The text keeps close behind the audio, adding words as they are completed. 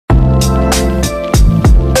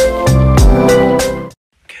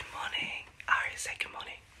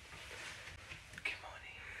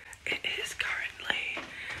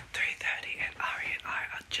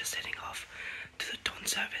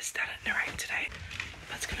night.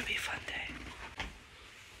 That's gonna be a fun day.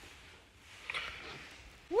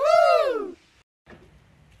 Woo!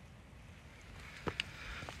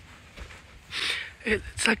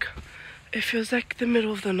 It's like, it feels like the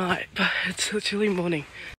middle of the night, but it's literally morning.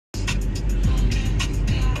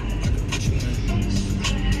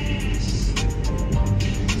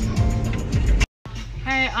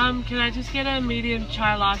 Hey, can I just get a medium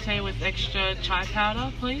chai latte with extra chai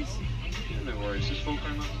powder, please? No worries, just full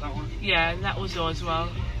cream, that one? Yeah, and that was yours as well.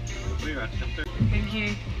 What do you reckon? Thank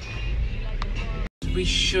you. We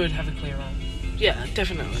should have a clear run. Yeah,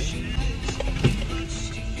 definitely.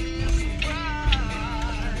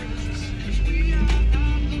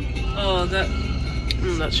 Oh,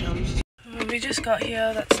 that's yum. We just got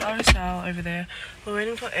here. That's RSL over there. We're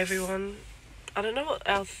waiting for everyone. I don't know what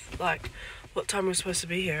else, like, what time we're supposed to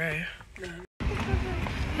be here, eh? No.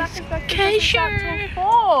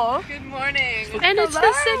 Keisha! Good morning. And it's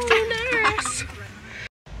the second nurse.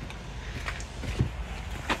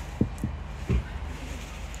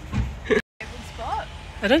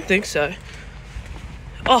 I don't think so.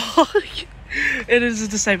 Oh, it is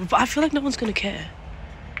disabled, but I feel like no one's gonna care.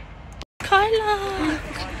 Kyla!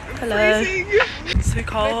 Hello. It's so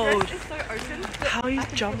cold. How are you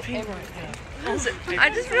jumping right now? I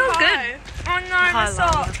just feel good. Oh no, my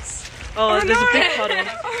socks. Oh, there's a big puddle.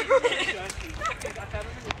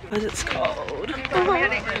 But it's cold.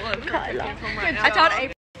 Kyla. I told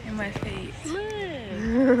April in my feet.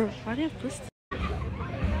 Why do you have blisters?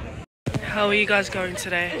 How are you guys going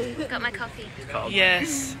today? Got my coffee.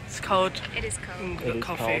 Yes, it's coffee. It is cold. Got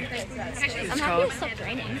coffee. I'm happy it stopped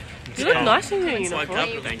raining. You look nice in your uniform.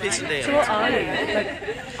 So what are you?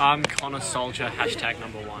 I'm Connor Soldier,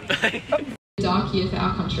 #1. Dark year for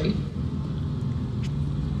our country.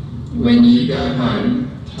 When you go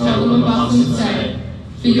home, tell them a bus and say,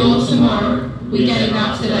 for your tomorrow, we're getting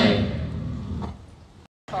out today.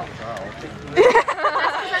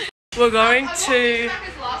 We're going to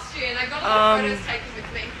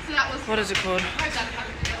what is it called?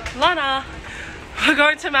 Lana. We're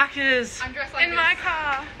going to Macca's. In my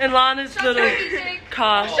car. In Lana's little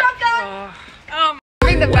car. Shotgun!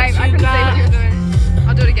 Bring the babe. I couldn't see what you were doing.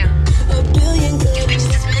 I'll do it again.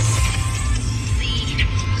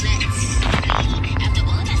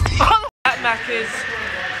 At Macca's.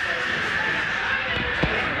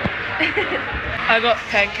 I got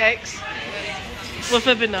pancakes with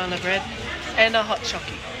a banana bread and a hot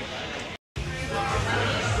chocolate.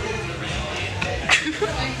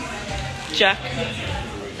 Jack.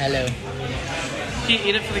 Hello. Can you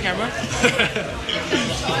eat it for the camera?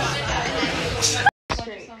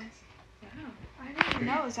 I didn't even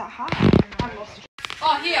know it was that high.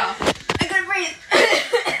 Oh, here. I couldn't breathe.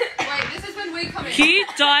 Wait, this is when we come in. Can you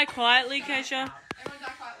die quietly, Keisha? Everyone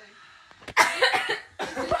die quietly.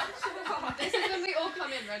 This is when we all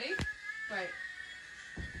come in. Ready? Wait.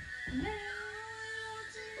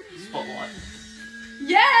 Spotlight.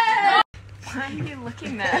 Yeah! Why are you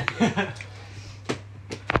looking there?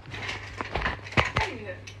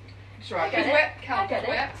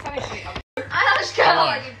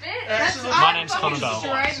 My name's Connor Bell.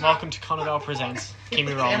 Welcome to Connor Bell Presents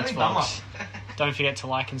Kimmy Rollins Vlogs. Don't forget to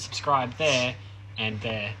like and subscribe there and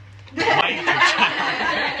there. My YouTube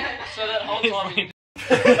channel. So that whole time.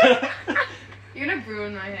 You're gonna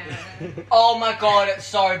ruin my hair. Oh my god, it's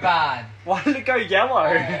so bad. Why did it go yellow?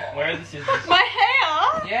 Where are the scissors? My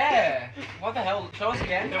hair? Yeah. What the hell? Show us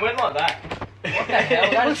again. It went like that. What the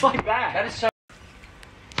hell? It was like that. That is so.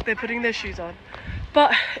 They're putting their shoes on.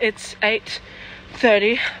 But it's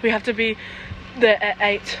 8:30. We have to be there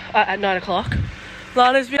at 9 o'clock.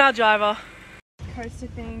 Lana's been our driver. Coaster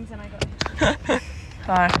things and I got...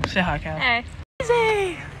 Hi. Say hi, Cal. Hey.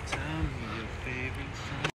 Easy.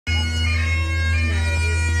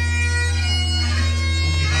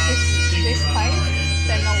 This place,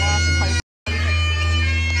 then the last place.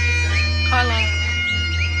 Kyla.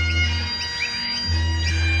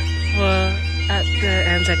 We're at the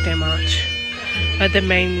ANZAC Day March. At the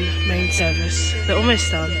main service. They're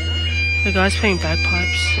almost done. The guy's playing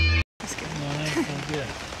bagpipes.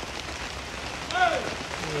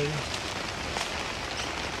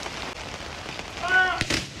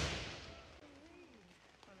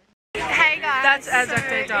 Hey guys. That's ANZAC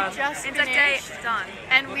Day done. ANZAC Day done.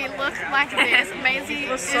 And we look like this. Maisie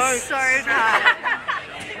is so tired.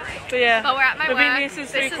 But yeah. But we're at my We've work. been here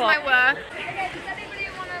since 3 This is o'clock. my work. Does anybody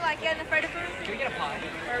want to like get in a photo booth? Can we get a pie?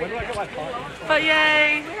 When do I get my pie? But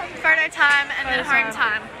yay. Photo time and then Photo home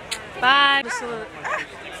time. Bye.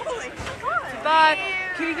 Bye.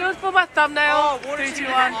 Can you do it for my thumbnail? Oh, what 3, is 2,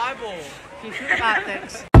 in 1. my eyeball? Alright,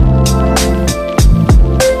 thanks.